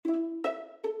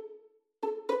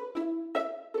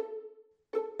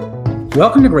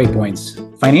Welcome to Great Points,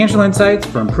 financial insights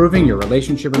for improving your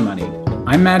relationship with money.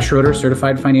 I'm Matt Schroeder,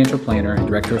 certified financial planner and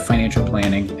director of financial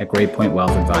planning at Great Point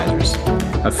Wealth Advisors,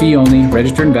 a fee-only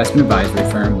registered investment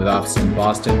advisory firm with offices in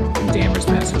Boston and Danvers,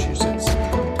 Massachusetts.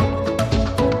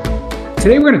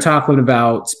 Today, we're going to talk a little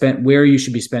about where you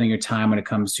should be spending your time when it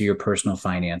comes to your personal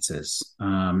finances.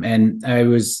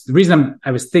 The reason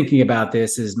I was thinking about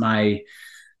this is my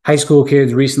high school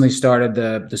kids recently started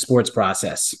the sports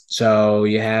process. So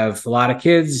you have a lot of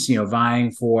kids, vying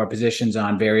for positions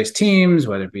on various teams,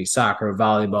 whether it be soccer,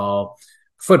 volleyball,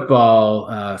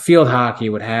 football, field hockey,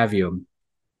 what have you.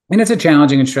 And it's a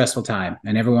challenging and stressful time.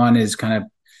 And everyone is kind of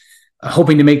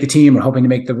hoping to make the team or hoping to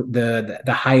make the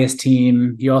highest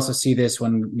team. You also see this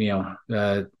when,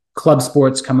 club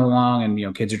sports come along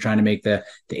and, kids are trying to make the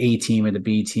A team or the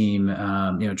B team,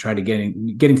 try to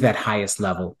getting to that highest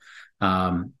level.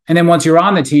 And then once you're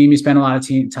on the team, you spend a lot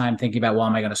of time thinking about, well,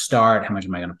 am I going to start? How much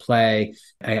am I going to play?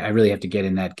 I really have to get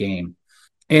in that game.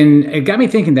 And it got me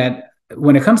thinking that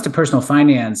when it comes to personal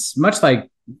finance, much like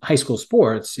high school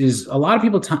sports, is a lot of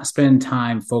people spend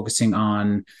time focusing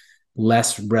on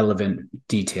less relevant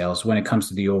details when it comes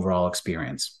to the overall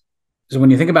experience. So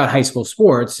when you think about high school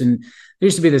sports, and there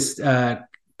used to be this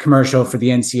commercial for the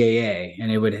NCAA,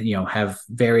 and it would, have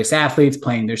various athletes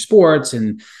playing their sports,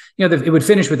 and it would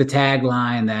finish with a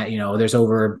tagline that, there's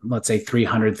over, let's say,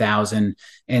 300,000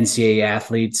 NCAA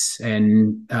athletes,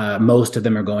 and most of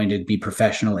them are going to be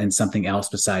professional in something else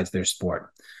besides their sport.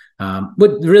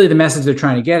 But really the message they're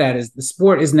trying to get at is the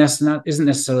sport isn't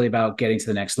necessarily about getting to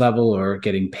the next level or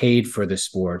getting paid for the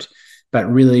sport,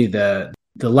 but really the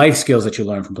life skills that you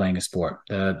learn from playing a sport,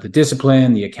 the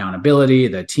discipline, the accountability,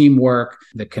 the teamwork,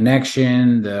 the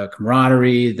connection, the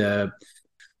camaraderie,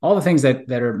 all the things that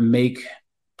make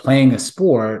playing a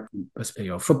sport,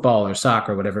 football or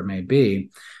soccer, whatever it may be,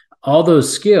 all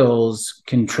those skills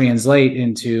can translate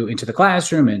into the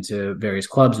classroom, into various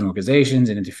clubs and organizations,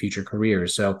 and into future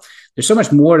careers. So there's so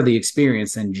much more to the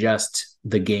experience than just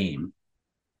the game.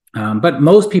 But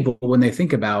most people, when they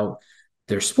think about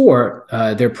their sport,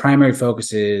 their primary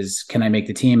focus is, can I make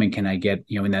the team and can I get,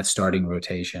 in that starting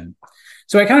rotation?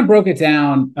 So I kind of broke it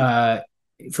down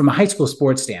from a high school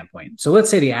sports standpoint. So let's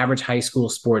say the average high school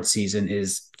sports season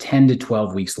is 10 to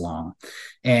 12 weeks long.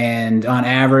 And on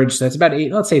average, that's about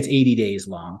let's say it's 80 days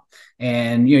long.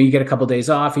 And, you get a couple of days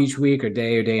off each week or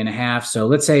day and a half. So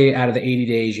let's say out of the 80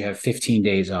 days, you have 15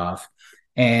 days off.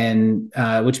 And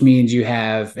which means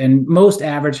and most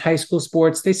average high school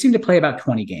sports, they seem to play about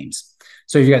 20 games.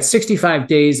 So you've got 65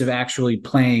 days of actually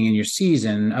playing in your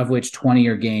season, of which 20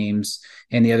 are games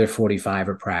and the other 45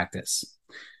 are practice.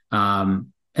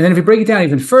 And then if you break it down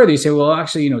even further, you say, well,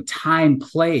 actually, time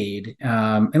played,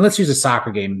 and let's use a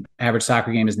soccer game. Average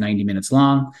soccer game is 90 minutes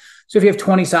long. So if you have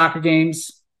 20 soccer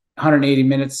games, 180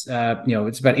 minutes,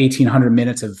 it's about 1,800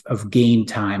 minutes of game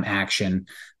time action.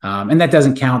 And that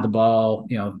doesn't count the ball,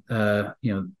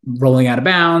 rolling out of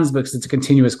bounds, because it's a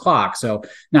continuous clock. So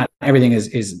not everything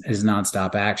is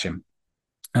nonstop action.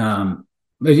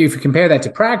 But if you compare that to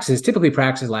practices, typically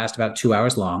practices last about 2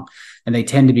 hours long, and they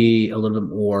tend to be a little bit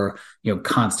more,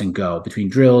 constant go between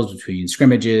drills, between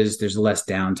scrimmages. There's less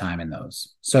downtime in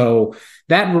those. So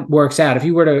that works out. If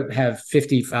you were to have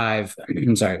 45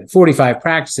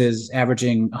 practices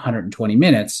averaging 120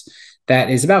 minutes,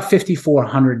 that is about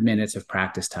 5,400 minutes of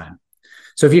practice time.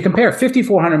 So if you compare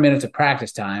 5,400 minutes of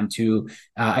practice time to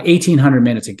 1,800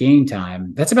 minutes of game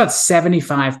time, that's about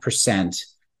 75%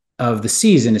 of the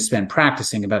season is spent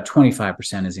practicing, about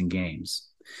 25% is in games.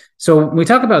 So when we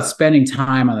talk about spending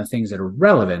time on the things that are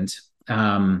relevant,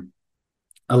 a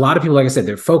lot of people, like I said,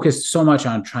 they're focused so much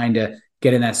on trying to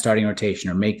get in that starting rotation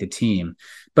or make the team.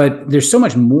 But there's so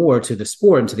much more to the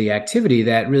sport and to the activity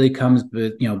that really comes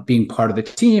with, being part of the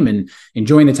team and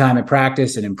enjoying the time at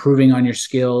practice and improving on your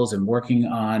skills and working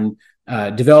on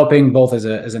developing both as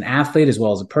an athlete as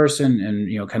well as a person, and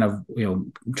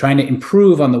trying to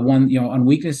improve on on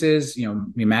weaknesses.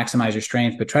 You maximize your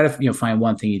strength, but try to find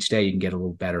one thing each day you can get a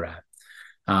little better at.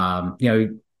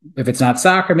 If it's not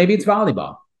soccer, maybe it's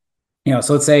volleyball.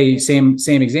 So let's say same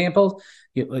example.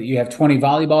 You have 20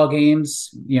 volleyball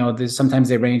games. Sometimes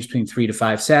they range between 3 to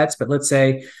 5 sets, but let's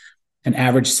say an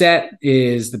average set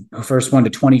is the first one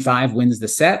to 25 wins the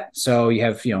set. So you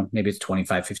have, maybe it's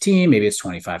 25-15, maybe it's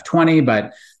 25-20,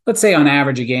 but let's say on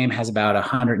average, a game has about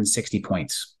 160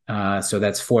 points. So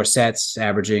that's 4 sets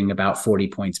averaging about 40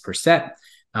 points per set.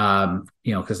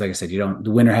 Because like I said,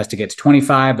 the winner has to get to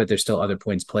 25, but there's still other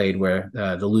points played where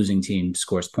the losing team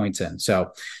scores points in.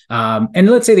 So, and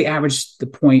let's say the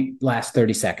point lasts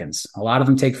 30 seconds. A lot of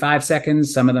them take 5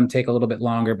 seconds. Some of them take a little bit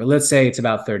longer, but let's say it's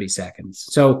about 30 seconds.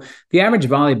 So the average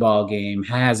volleyball game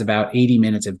has about 80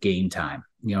 minutes of game time.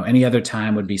 Any other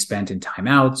time would be spent in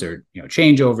timeouts or,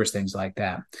 changeovers, things like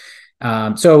that.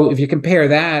 So if you compare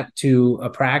that to a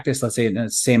practice, let's say the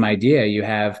same idea, you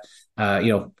have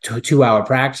 2-hour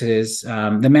practices,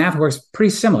 the math works pretty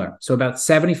similar. So about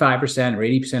 75% or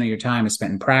 80% of your time is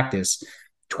spent in practice,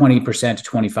 20% to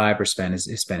 25%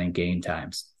 is spent in game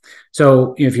times.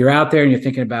 So if you're out there and you're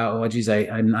thinking about,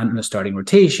 I'm not in the starting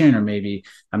rotation, or maybe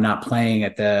I'm not playing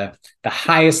at the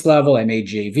highest level, I made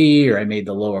JV or I made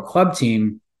the lower club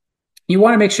team, you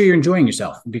want to make sure you're enjoying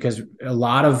yourself, because a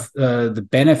lot of the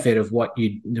benefit of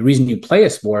the reason you play a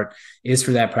sport is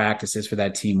for that practice, is for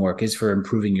that teamwork, is for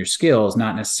improving your skills,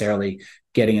 not necessarily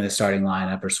getting in the starting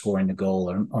lineup or scoring the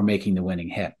goal or making the winning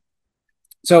hit.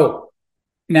 So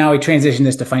now we transition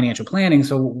this to financial planning.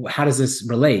 So how does this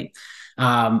relate?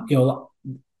 A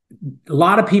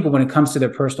lot of people, when it comes to their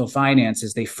personal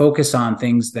finances, they focus on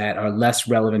things that are less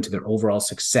relevant to their overall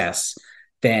success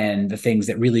than the things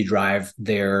that really drive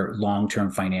their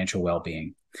long-term financial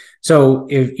well-being. So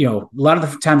if, a lot of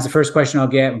the times the first question I'll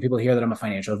get when people hear that I'm a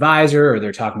financial advisor or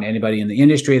they're talking to anybody in the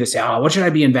industry, they say, what should I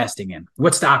be investing in?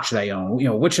 What stock should I own?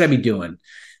 What should I be doing?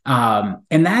 And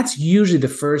that's usually the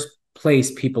first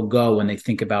place people go when they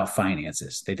think about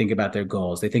finances. They think about their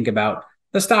goals. They think about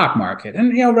the stock market,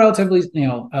 and relatively,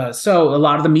 so a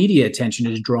lot of the media attention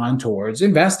is drawn towards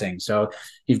investing. So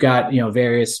you've got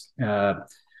various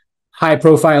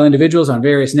high-profile individuals on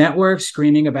various networks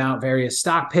screaming about various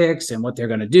stock picks and what they're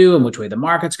going to do and which way the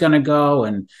market's going to go,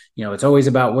 and it's always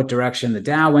about what direction the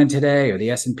Dow went today, or the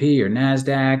S&P or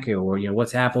NASDAQ, or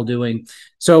what's Apple doing.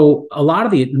 So a lot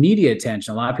of the media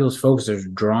attention, a lot of people's focus is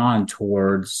drawn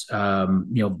towards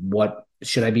what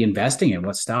should I be investing in,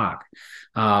 what stock.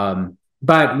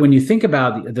 But when you think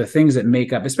about the things that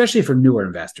make up, especially for newer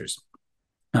investors,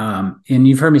 and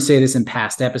you've heard me say this in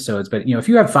past episodes, but if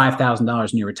you have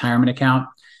 $5,000 in your retirement account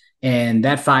and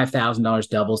that $5,000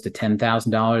 doubles to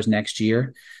 $10,000 next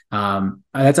year,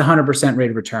 that's 100%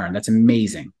 rate of return. That's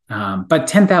amazing. But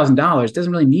 $10,000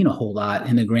 doesn't really mean a whole lot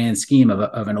in the grand scheme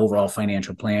of an overall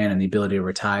financial plan and the ability to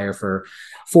retire for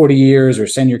 40 years or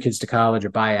send your kids to college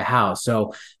or buy a house.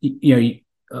 So,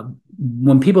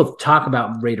 when people talk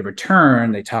about rate of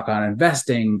return, they talk on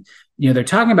investing, they're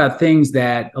talking about things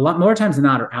that a lot more times than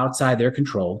not are outside their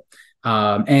control,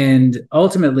 and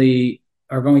ultimately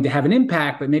are going to have an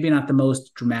impact, but maybe not the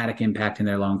most dramatic impact in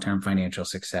their long-term financial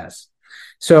success.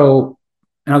 So,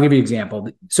 and I'll give you an example.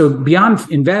 So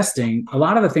beyond investing, a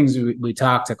lot of the things we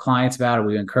talk to clients about, or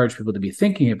we encourage people to be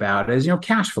thinking about, is,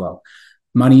 cash flow.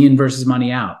 Money in versus money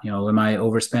out. Am I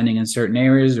overspending in certain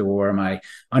areas, or am I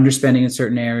underspending in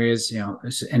certain areas?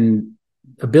 And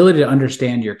ability to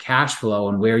understand your cash flow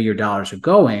and where your dollars are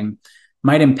going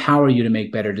might empower you to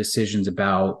make better decisions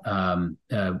about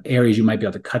areas you might be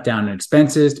able to cut down on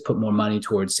expenses, to put more money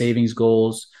towards savings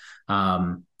goals.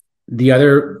 The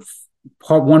other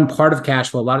one part of cash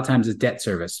flow a lot of times is debt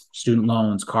service, student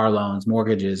loans, car loans,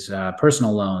 mortgages,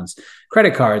 personal loans,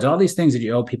 credit cards, all these things that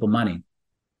you owe people money.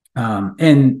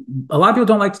 And a lot of people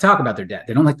don't like to talk about their debt.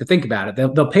 They don't like to think about it.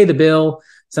 They'll pay the bill.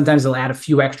 Sometimes they'll add a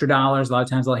few extra dollars. A lot of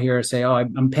times I'll hear her say,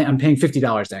 I'm paying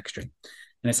 $50 extra.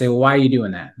 And I say, well, why are you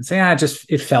doing that? And say,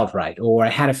 it felt right. Or I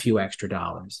had a few extra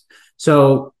dollars.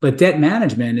 So, but debt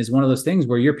management is one of those things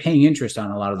where you're paying interest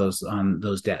on a lot of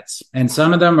those debts. And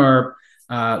some of them are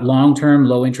long-term,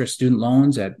 low-interest student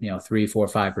loans at 3, 4,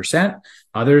 5%.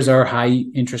 Others are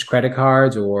high-interest credit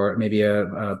cards, or maybe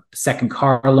a second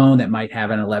car loan that might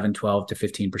have an 11, 12 to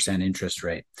 15% interest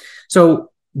rate.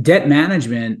 So debt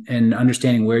management and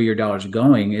understanding where your dollars are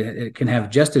going, it can have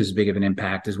just as big of an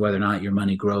impact as whether or not your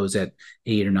money grows at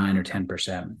 8 or 9 or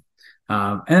 10%.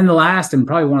 And then the last, and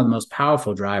probably one of the most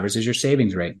powerful drivers, is your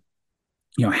savings rate.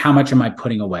 How much am I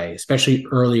putting away, especially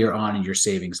earlier on in your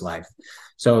savings life?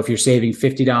 So if you're saving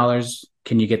 $50,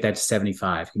 can you get that to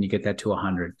 75? Can you get that to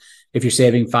 100? If you're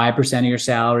saving 5% of your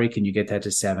salary, can you get that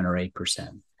to 7 or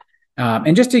 8%?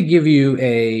 And just to give you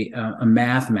a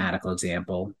mathematical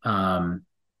example,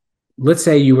 let's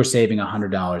say you were saving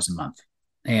 $100 a month,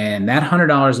 and that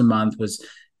 $100 a month was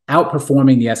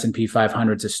outperforming the S&P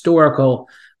 500's historical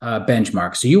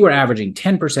benchmark. So you were averaging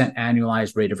 10%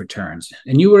 annualized rate of returns,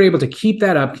 and you were able to keep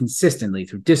that up consistently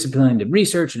through disciplined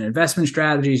research and investment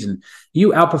strategies. And you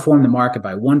outperformed the market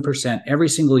by 1% every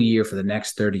single year for the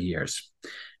next 30 years.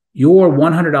 Your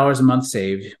 $100 a month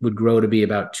saved would grow to be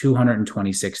about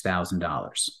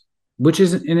 $226,000. which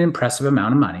is an impressive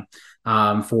amount of money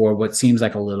for what seems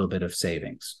like a little bit of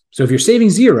savings. So if you're saving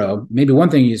zero, maybe one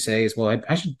thing you say is, well,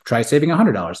 I should try saving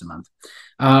 $100 a month.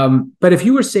 But if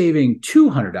you were saving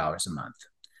 $200 a month,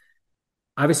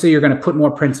 obviously you're going to put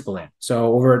more principal in.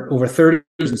 So over 30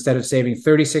 years, instead of saving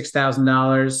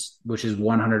 $36,000, which is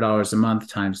 $100 a month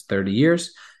times 30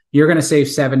 years, you're going to save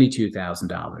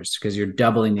 $72,000 because you're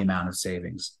doubling the amount of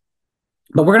savings.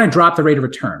 But we're going to drop the rate of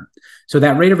return. So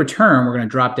that rate of return, we're going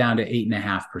to drop down to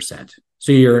 8.5%.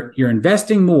 So you're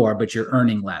investing more, but you're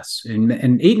earning less. And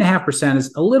 8.5%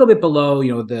 is a little bit below,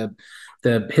 the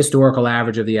historical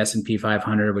average of the S&P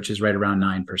 500, which is right around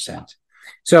 9%.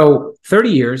 So 30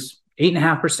 years,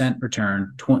 8.5%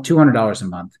 return, $200 a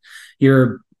month.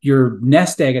 Your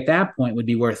nest egg at that point would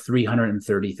be worth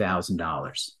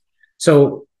 $330,000.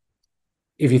 So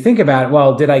if you think about it,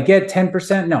 well, did I get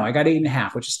 10%? No, I got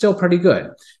 8.5%, which is still pretty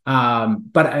good.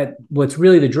 But what's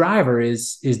really the driver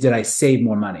is did I save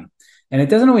more money? And it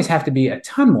doesn't always have to be a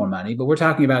ton more money, but we're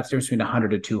talking about the difference between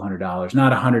 $100 to $200,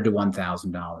 not $100 to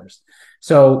 $1,000.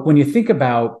 So when you think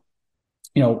about,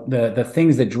 the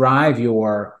things that drive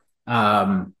your,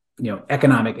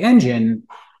 economic engine,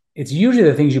 it's usually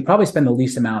the things you probably spend the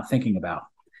least amount thinking about.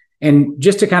 And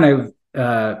just to kind of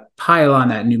pile on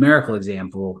that numerical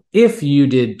example, if you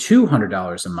did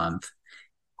 $200 a month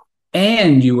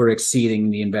and you were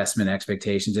exceeding the investment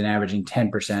expectations and averaging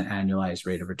 10% annualized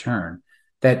rate of return,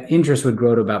 that interest would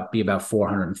grow to be about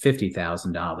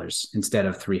 $450,000 instead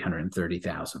of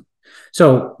 $330,000.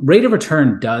 So rate of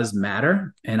return does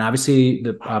matter. And obviously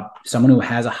someone who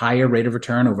has a higher rate of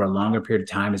return over a longer period of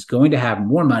time is going to have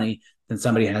more money than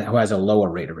somebody who has a lower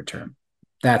rate of return.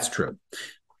 That's true.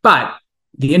 But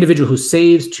the individual who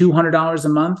saves $200 a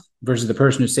month versus the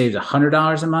person who saves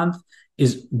 $100 a month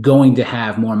is going to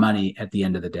have more money at the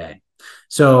end of the day.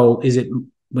 So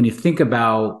when you think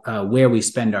about where we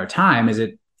spend our time, is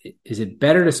it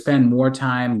better to spend more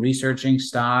time researching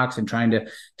stocks and trying to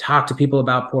talk to people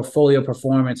about portfolio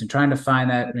performance and trying to find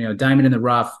that diamond in the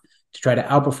rough to try to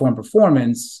outperform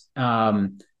performance,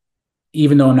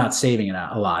 even though I'm not saving it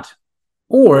a lot?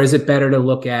 Or is it better to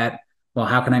look at, well,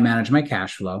 how can I manage my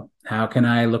cash flow? How can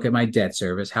I look at my debt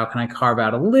service? How can I carve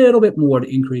out a little bit more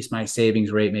to increase my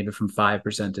savings rate, maybe from 5%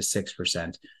 to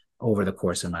 6% over the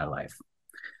course of my life?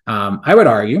 I would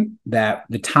argue that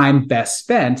the time best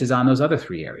spent is on those other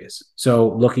three areas. So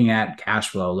looking at cash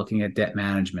flow, looking at debt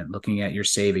management, looking at your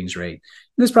savings rate.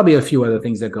 There's probably a few other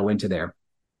things that go into there.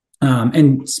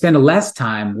 And spend less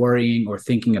time worrying or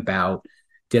thinking about,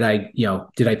 did I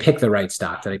pick the right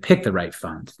stock? Did I pick the right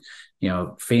fund?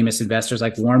 Famous investors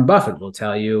like Warren Buffett will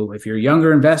tell you, if you're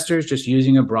younger investors, just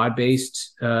using a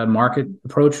broad-based market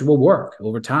approach will work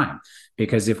over time.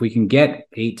 Because if we can get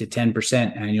 8 to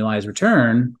 10% annualized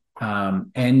return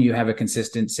and you have a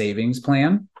consistent savings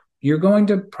plan, you're going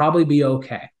to probably be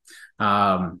okay.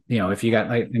 If you got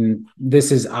and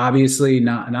this is obviously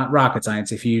not rocket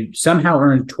science. If you somehow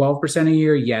earn 12% a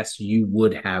year, yes, you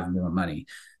would have more money.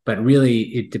 But really,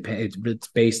 it depends. It's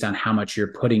based on how much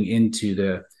you're putting into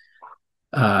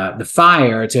the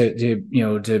fire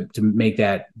to make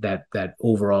that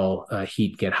overall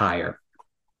heat get higher.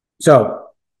 So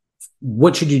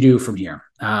what should you do from here?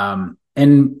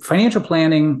 And financial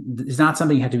planning is not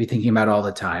something you have to be thinking about all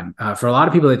the time. For a lot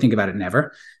of people, they think about it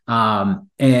never.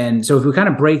 And so if we kind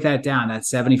of break that down, that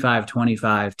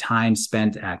 75-25 time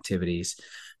spent activities,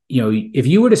 if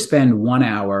you were to spend 1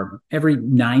 hour every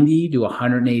 90 to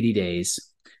 180 days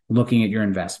looking at your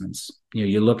investments,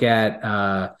 you look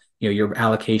at your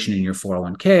allocation in your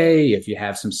 401k, if you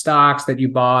have some stocks that you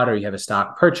bought or you have a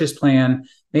stock purchase plan,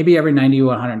 maybe every 90 to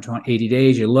 180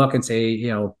 days, you look and say,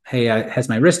 hey, has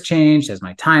my risk changed? Has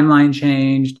my timeline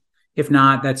changed? If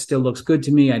not, that still looks good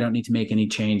to me. I don't need to make any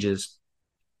changes.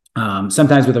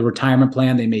 Sometimes with a retirement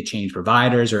plan, they may change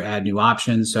providers or add new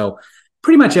options. So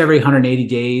pretty much every 180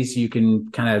 days, you can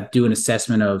kind of do an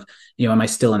assessment of, am I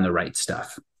still in the right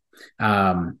stuff?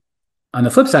 On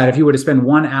the flip side, if you were to spend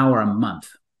 1 hour a month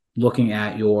looking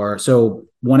at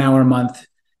 1 hour a month,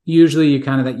 usually you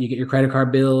get your credit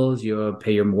card bills, you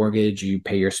pay your mortgage, you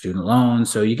pay your student loans.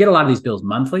 So you get a lot of these bills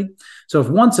monthly. So if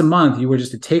once a month you were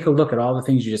just to take a look at all the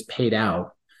things you just paid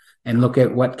out and look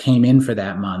at what came in for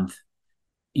that month,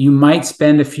 you might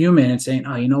spend a few minutes saying,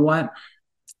 oh, you know what?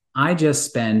 I just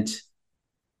spent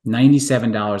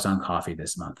 $97 on coffee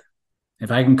this month.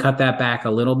 If I can cut that back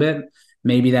a little bit,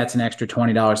 maybe that's an extra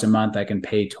 $20 a month I can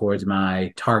pay towards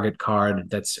my Target card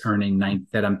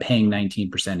that I'm paying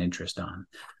 19% interest on.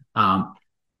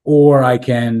 Or I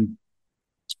can,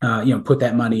 put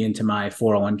that money into my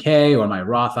 401k or my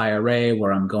Roth IRA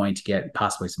where I'm going to get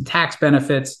possibly some tax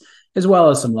benefits. as well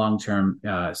as some long-term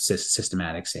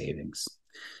systematic savings.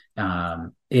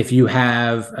 If you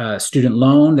have a student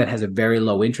loan that has a very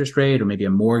low interest rate, or maybe a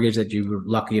mortgage that you were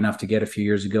lucky enough to get a few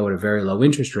years ago at a very low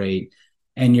interest rate,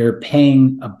 and you're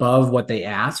paying above what they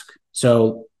ask.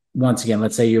 So once again,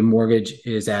 let's say your mortgage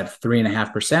is at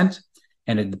 3.5%,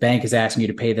 and the bank is asking you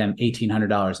to pay them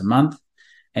 $1,800 a month.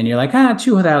 And you're like,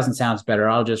 2,000 sounds better.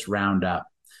 I'll just round up,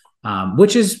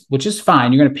 which is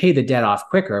fine. You're going to pay the debt off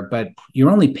quicker, but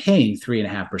you're only paying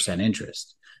 3.5%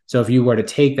 interest. So if you were to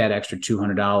take that extra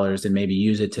 $200 and maybe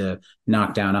use it to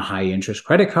knock down a high interest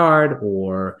credit card,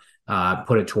 or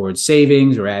put it towards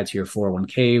savings, or add to your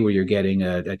 401k where you're getting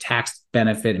a tax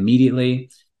benefit immediately,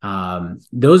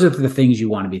 those are the things you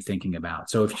want to be thinking about.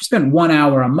 So if you spend 1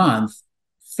 hour a month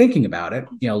thinking about it,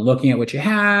 looking at what you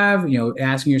have,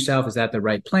 asking yourself, is that the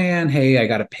right plan? Hey, I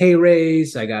got a pay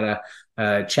raise. I got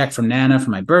a check from Nana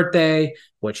for my birthday.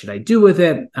 What should I do with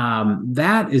it?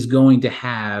 That is going to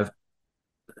have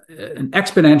an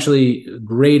exponentially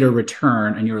greater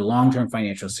return on your long-term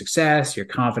financial success, your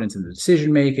confidence in the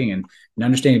decision-making, and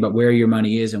understanding about where your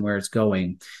money is and where it's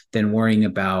going, than worrying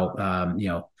about,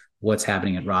 what's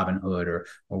happening at Robinhood, or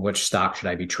which stock should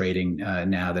I be trading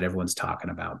now that everyone's talking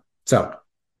about. So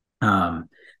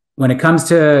when it comes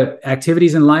to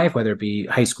activities in life, whether it be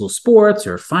high school sports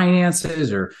or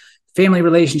finances or family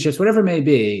relationships, whatever it may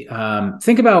be,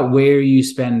 think about where you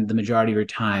spend the majority of your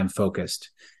time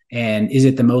focused. And is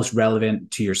it the most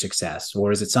relevant to your success,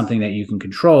 or is it something that you can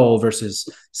control versus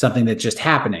something that's just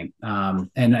happening?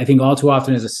 And I think all too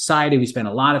often as a society, we spend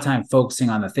a lot of time focusing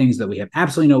on the things that we have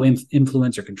absolutely no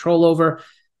influence or control over,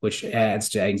 which adds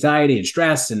to anxiety and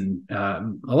stress and a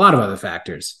lot of other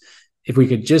factors. If we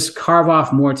could just carve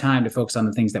off more time to focus on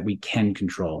the things that we can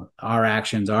control, our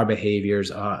actions, our behaviors,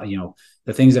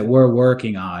 the things that we're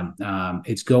working on,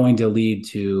 it's going to lead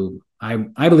to,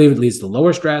 I believe it leads to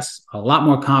lower stress, a lot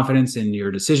more confidence in your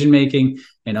decision-making,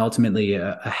 and ultimately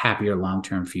a happier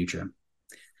long-term future.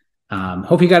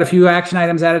 Hope you got a few action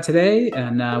items out of today.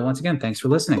 And once again, thanks for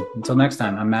listening. Until next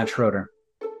time, I'm Matt Schroeder.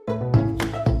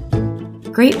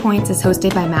 Great Points is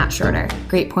hosted by Matt Schroeder.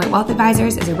 Great Point Wealth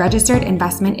Advisors is a registered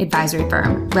investment advisory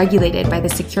firm regulated by the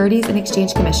Securities and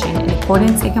Exchange Commission in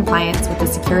accordance and compliance with the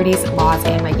securities laws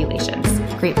and regulations.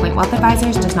 Great Point Wealth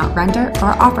Advisors does not render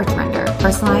or offer to render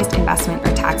personalized investment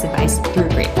or tax advice through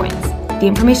Great Points. The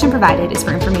information provided is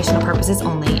for informational purposes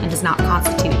only and does not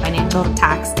constitute financial,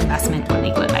 tax, investment, or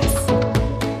legal advice.